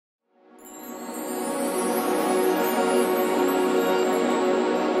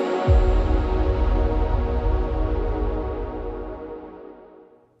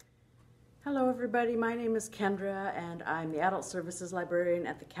everybody, my name is Kendra and I'm the Adult Services Librarian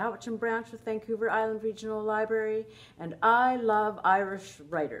at the Cowichan Branch with Vancouver Island Regional Library, and I love Irish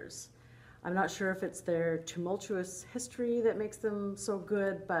writers. I'm not sure if it's their tumultuous history that makes them so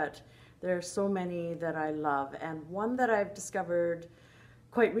good, but there are so many that I love, and one that I've discovered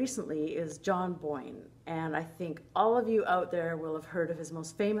quite recently is John Boyne, and I think all of you out there will have heard of his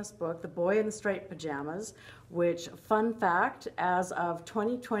most famous book, The Boy in the Striped Pajamas, which, fun fact, as of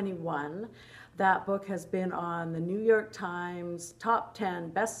 2021, that book has been on the New York Times top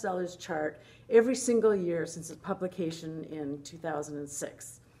 10 bestsellers chart every single year since its publication in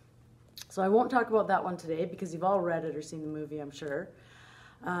 2006. So I won't talk about that one today because you've all read it or seen the movie, I'm sure.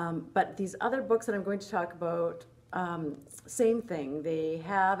 But these other books that I'm going to talk about, same thing. They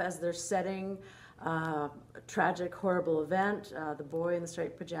have as their setting a tragic, horrible event. The Boy in the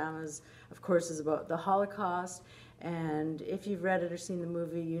Striped Pajamas, of course, is about the Holocaust. And if you've read it or seen the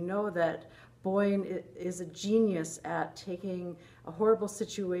movie, you know that Boyne is a genius at taking a horrible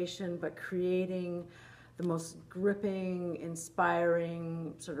situation but creating the most gripping,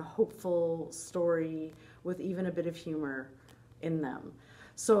 inspiring, sort of hopeful story with even a bit of humor in them.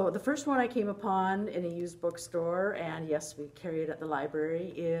 So the first one I came upon in a used bookstore, and yes, we carry it at the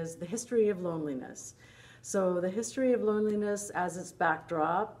library, is The History of Loneliness. So The History of Loneliness as its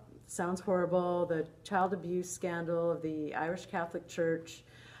backdrop sounds horrible, the child abuse scandal of the Irish Catholic Church.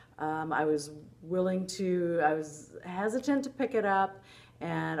 I was hesitant to pick it up,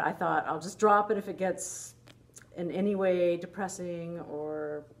 and I thought I'll just drop it if it gets in any way depressing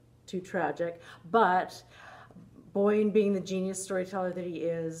or too tragic. But Boyne, being the genius storyteller that he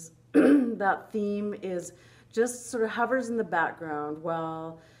is, that theme is just sort of hovers in the background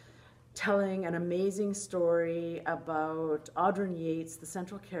while telling an amazing story about Audryn Yates, the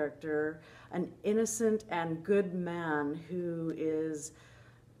central character, an innocent and good man who is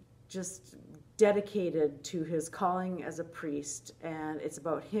just dedicated to his calling as a priest, and it's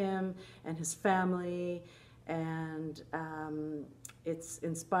about him and his family, and it's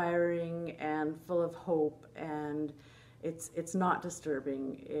inspiring and full of hope, and it's not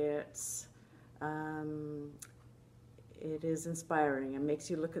disturbing. It is inspiring and makes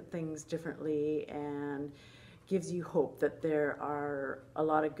you look at things differently and gives you hope that there are a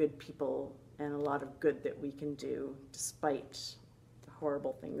lot of good people and a lot of good that we can do despite the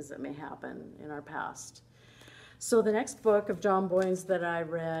horrible things that may happen in our past. So the next book of John Boyne's that I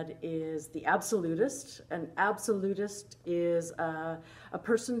read is The Absolutist. An absolutist is a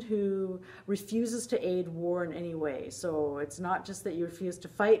person who refuses to aid war in any way. So it's not just that you refuse to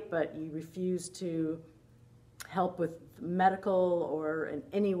fight, but you refuse to help with medical or in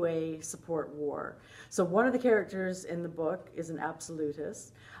any way support war. So one of the characters in the book is an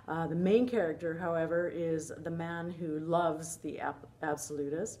absolutist. The main character, however, is the man who loves the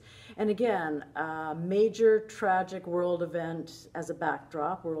absolutist. And again, a major tragic world event as a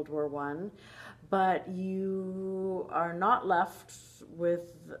backdrop, World War I, but you are not left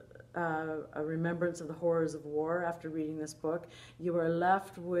with a remembrance of the horrors of war after reading this book. You are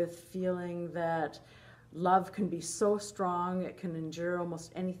left with feeling that love can be so strong, it can endure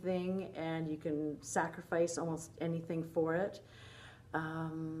almost anything, and you can sacrifice almost anything for it.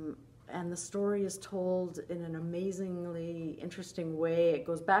 And the story is told in an amazingly interesting way. It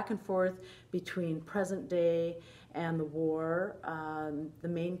goes back and forth between present day and the war. The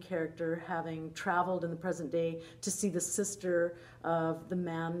main character having traveled in the present day to see the sister of the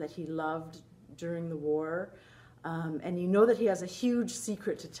man that he loved during the war. And you know that he has a huge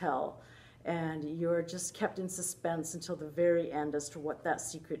secret to tell. And you're just kept in suspense until the very end as to what that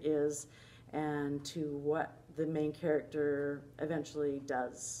secret is and to what the main character eventually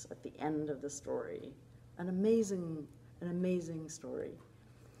does at the end of the story. An amazing story.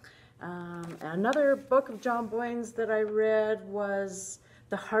 Another book of John Boyne's that I read was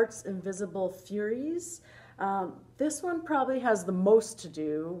The Heart's Invisible Furies. This one probably has the most to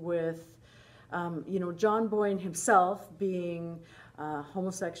do with John Boyne himself being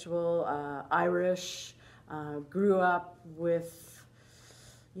homosexual, Irish, grew up with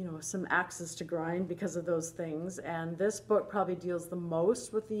some axes to grind because of those things, and this book probably deals the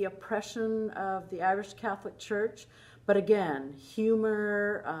most with the oppression of the Irish Catholic Church, but again,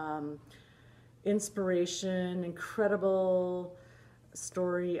 humor, inspiration, incredible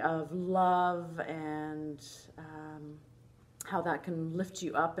story of love, and how that can lift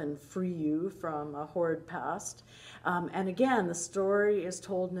you up and free you from a horrid past. And again, the story is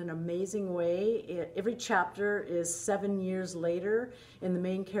told in an amazing way. Every chapter is 7 years later in the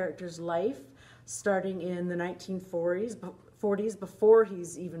main character's life, starting in the 1940s, before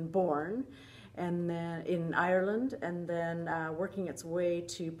he's even born. and then in Ireland, and then working its way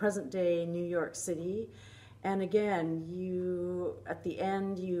to present-day New York City. And again, at the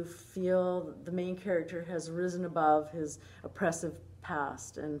end, you feel the main character has risen above his oppressive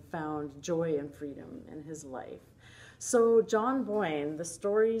past and found joy and freedom in his life. So John Boyne, the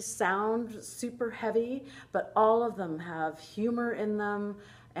stories sound super heavy, but all of them have humor in them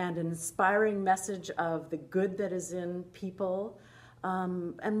and an inspiring message of the good that is in people.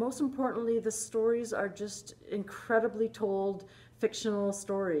 And most importantly, the stories are just incredibly told fictional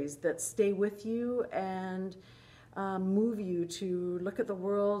stories that stay with you and move you to look at the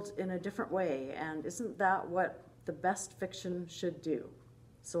world in a different way. And isn't that what the best fiction should do?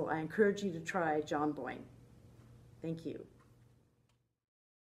 So I encourage you to try John Boyne. Thank you.